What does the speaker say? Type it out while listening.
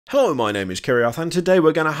Hello, my name is Kiriath, and today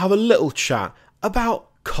we're going to have a little chat about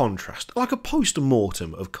contrast, like a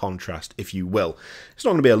post-mortem of contrast, if you will. It's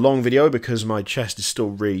not going to be a long video because my chest is still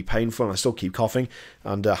really painful and I still keep coughing,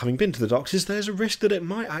 and having been to the doctors, there's a risk that it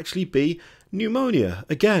might actually be pneumonia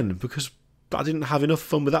again, because I didn't have enough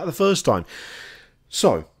fun with that the first time.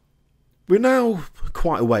 So, we're now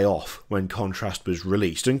quite a way off when contrast was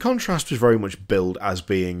released, and contrast was very much billed as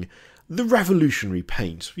being the revolutionary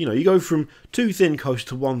paint. You know, you go from two thin coats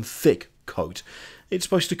to one thick coat. It's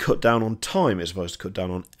supposed to cut down on time, it's supposed to cut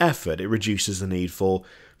down on effort, it reduces the need for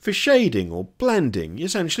shading or blending.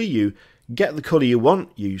 Essentially, you get the colour you want,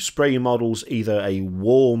 you spray your models either a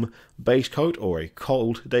warm base coat or a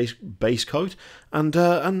cold base coat, and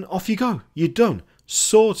off you go. You're done.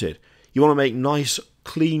 Sorted. You want to make nice,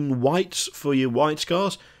 clean whites for your white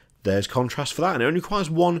scars? There's contrast for that, and it only requires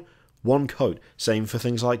one coat. Same for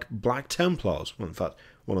things like Black Templars. Well, in fact,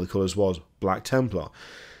 one of the colours was Black Templar.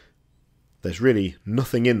 There's really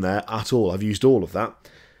nothing in there at all. I've used all of that.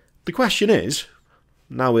 The question is,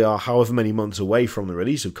 now we are however many months away from the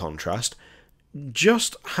release of contrast,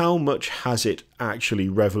 just how much has it actually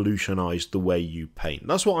revolutionised the way you paint?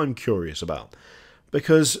 That's what I'm curious about.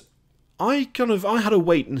 Because I had a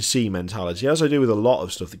wait and see mentality, as I do with a lot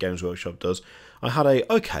of stuff that Games Workshop does. I had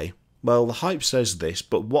okay, well, the hype says this,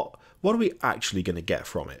 but what are we actually going to get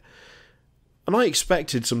from it? And I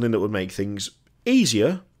expected something that would make things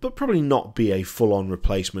easier, but probably not be a full-on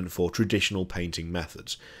replacement for traditional painting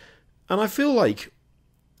methods. And I feel like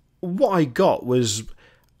what I got was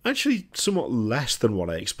actually somewhat less than what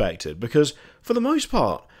I expected, because for the most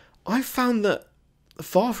part, I found that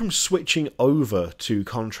far from switching over to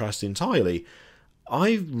contrast entirely,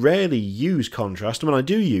 I rarely use contrast. When I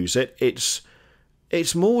do use it,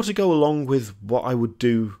 it's more to go along with what I would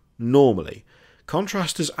do normally.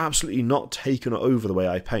 Contrast has absolutely not taken over the way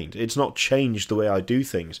I paint. It's not changed the way I do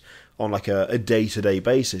things on like a day-to-day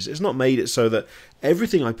basis. It's not made it so that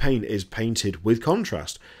everything I paint is painted with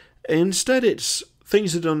contrast. Instead, it's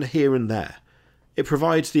things are done here and there. It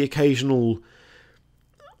provides the occasional,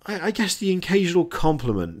 I guess, the occasional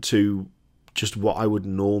complement to just what I would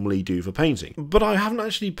normally do for painting. But I haven't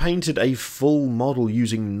actually painted a full model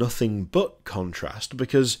using nothing but contrast,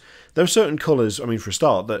 because there are certain colours, I mean, for a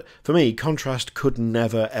start, that for me, contrast could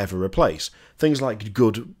never ever replace. Things like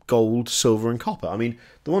good gold, silver and copper. I mean,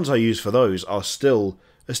 the ones I use for those are still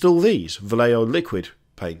these, Vallejo liquid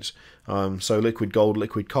paints. So liquid gold,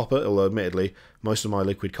 liquid copper, although admittedly, most of my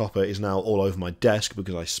liquid copper is now all over my desk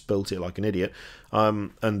because I spilt it like an idiot.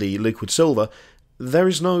 And the liquid silver, there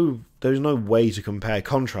is no way to compare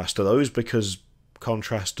contrast to those, because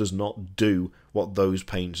contrast does not do what those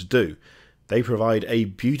paints do. They provide a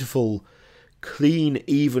beautiful, clean,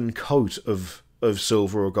 even coat of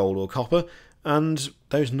silver or gold or copper, and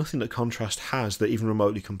there's nothing that contrast has that even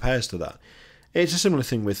remotely compares to that. It's a similar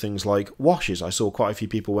thing with things like washes. I saw quite a few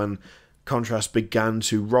people, when contrast began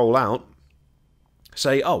to roll out,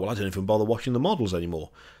 say, oh, well, I don't even bother washing the models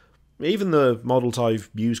anymore. Even the models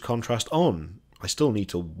I've used contrast on, I still need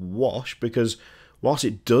to wash, because whilst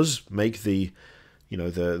it does make the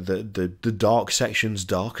dark sections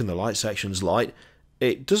dark and the light sections light,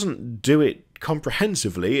 it doesn't do it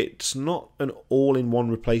comprehensively. It's not an all-in-one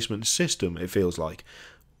replacement system, it feels like,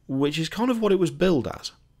 which is kind of what it was billed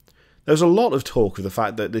as. There's a lot of talk of the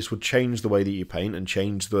fact that this would change the way that you paint and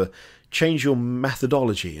change your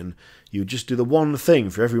methodology, and you just do the one thing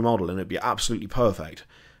for every model and it'd be absolutely perfect.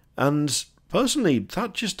 And personally,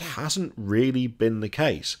 that just hasn't really been the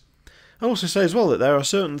case. I also say as well that there are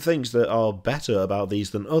certain things that are better about these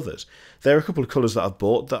than others. There are a couple of colours that I've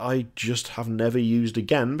bought that I just have never used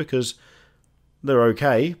again, because they're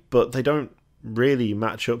okay, but they don't really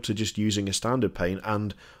match up to just using a standard paint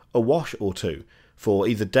and a wash or two for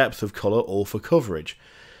either depth of colour or for coverage.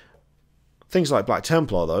 Things like Black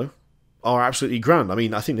Templar, though, are absolutely grand. I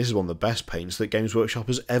mean, I think this is one of the best paints that Games Workshop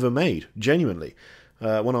has ever made, genuinely.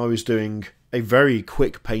 When I was doing a very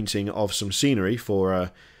quick painting of some scenery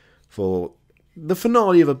for the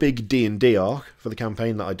finale of a big D&D arc for the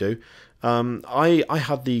campaign that I do, I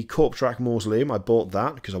had the Corpse Rack Mausoleum. I bought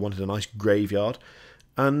that because I wanted a nice graveyard,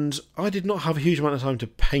 and I did not have a huge amount of time to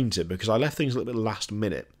paint it because I left things a little bit last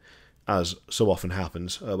minute, as so often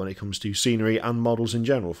happens when it comes to scenery and models in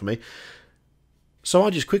general for me. So I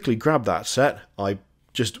just quickly grabbed that set, I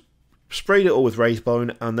just sprayed it all with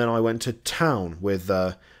Wraithbone, and then I went to town with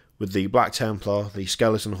the Black Templar, the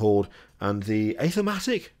Skeleton Horde, and the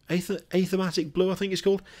Aethematic Blue, I think it's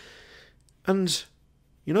called. And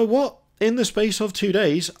you know what? In the space of 2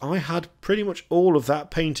 days, I had pretty much all of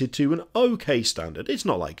that painted to an okay standard. It's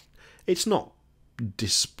not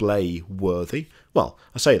display worthy. Well,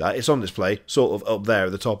 I say that, it's on display, sort of up there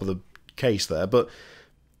at the top of the case there, but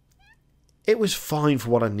it was fine for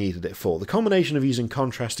what I needed it for. The combination of using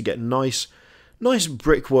contrast to get nice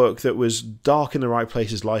brickwork that was dark in the right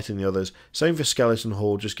places, light in the others. Same for Skeleton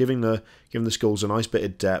Hall, just giving the skulls a nice bit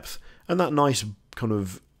of depth, and that nice kind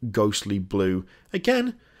of ghostly blue.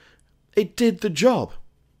 Again, it did the job.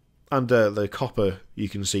 And the copper you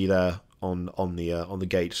can see there on the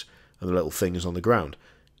gates and the little things on the ground.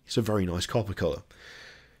 It's a very nice copper colour.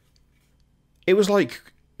 It was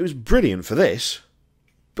brilliant for this,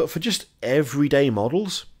 but for just everyday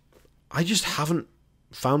models, I just haven't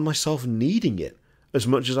found myself needing it as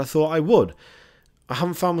much as I thought I would. I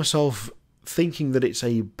haven't found myself thinking that it's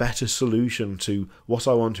a better solution to what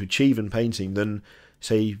I want to achieve in painting than,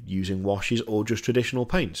 say, using washes or just traditional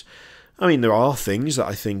paints. I mean, there are things that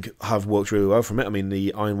I think have worked really well from it. I mean,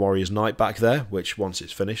 the Iron Warrior's Knight back there, which once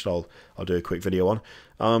it's finished, I'll do a quick video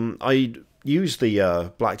on. I used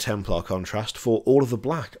the Black Templar contrast for all of the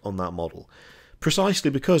black on that model,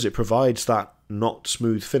 precisely because it provides that not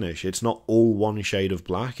smooth finish. It's not all one shade of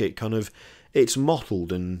black. It's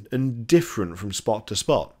mottled and different from spot to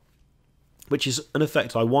spot, which is an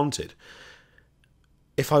effect I wanted.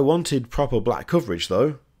 If I wanted proper black coverage,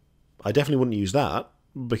 though, I definitely wouldn't use that,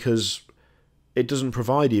 because it doesn't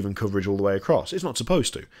provide even coverage all the way across. It's not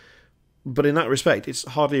supposed to. But in that respect, it's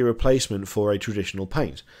hardly a replacement for a traditional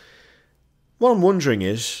paint. What I'm wondering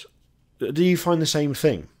is, do you find the same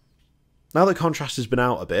thing? Now that contrast has been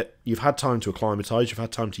out a bit, you've had time to acclimatise, you've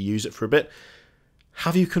had time to use it for a bit,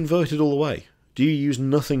 have you converted all the way? Do you use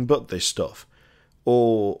nothing but this stuff?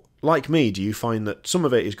 Or, like me, do you find that some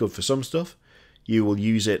of it is good for some stuff? You will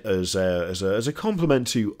use it as a complement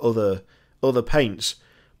to other paints,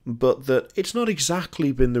 but that it's not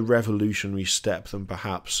exactly been the revolutionary step that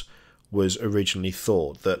perhaps was originally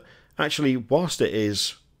thought. That actually, whilst it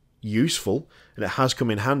is useful and it has come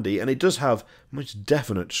in handy, and it does have much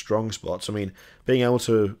definite strong spots. I mean, being able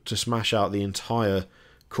to smash out the entire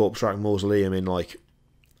Corpse Rack Mausoleum in, like,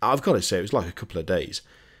 I've got to say, it was like a couple of days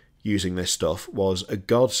using this stuff was a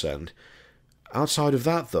godsend. Outside of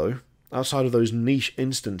that, though, outside of those niche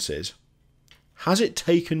instances, has it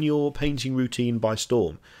taken your painting routine by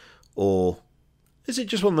storm? Or is it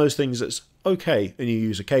just one of those things that's okay and you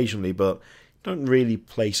use occasionally, but don't really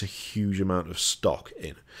place a huge amount of stock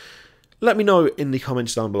in? Let me know in the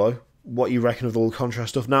comments down below what you reckon of all the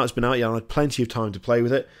contrast stuff. Now it's been out, yeah, I've had plenty of time to play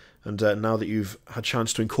with it, and now that you've had a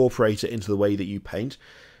chance to incorporate it into the way that you paint.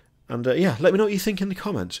 And yeah, let me know what you think in the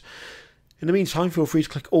comments. In the meantime, feel free to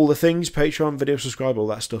click all the things, Patreon, video, subscribe, all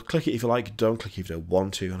that stuff. Click it if you like, don't click if you don't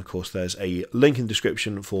want to. And of course, there's a link in the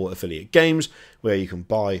description for affiliate games, where you can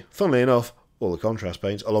buy, funnily enough, all the contrast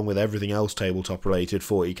paints, along with everything else tabletop related,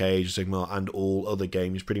 40k, Age of Sigmar, and all other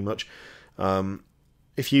games pretty much.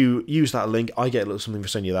 If you use that link, I get a little something for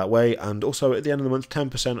sending you that way, and also at the end of the month,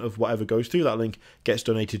 10% of whatever goes through that link gets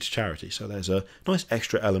donated to charity, so there's a nice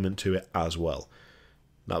extra element to it as well.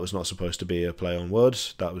 That was not supposed to be a play on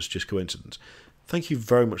words, that was just coincidence. Thank you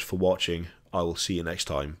very much for watching, I will see you next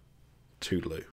time. Toodaloo.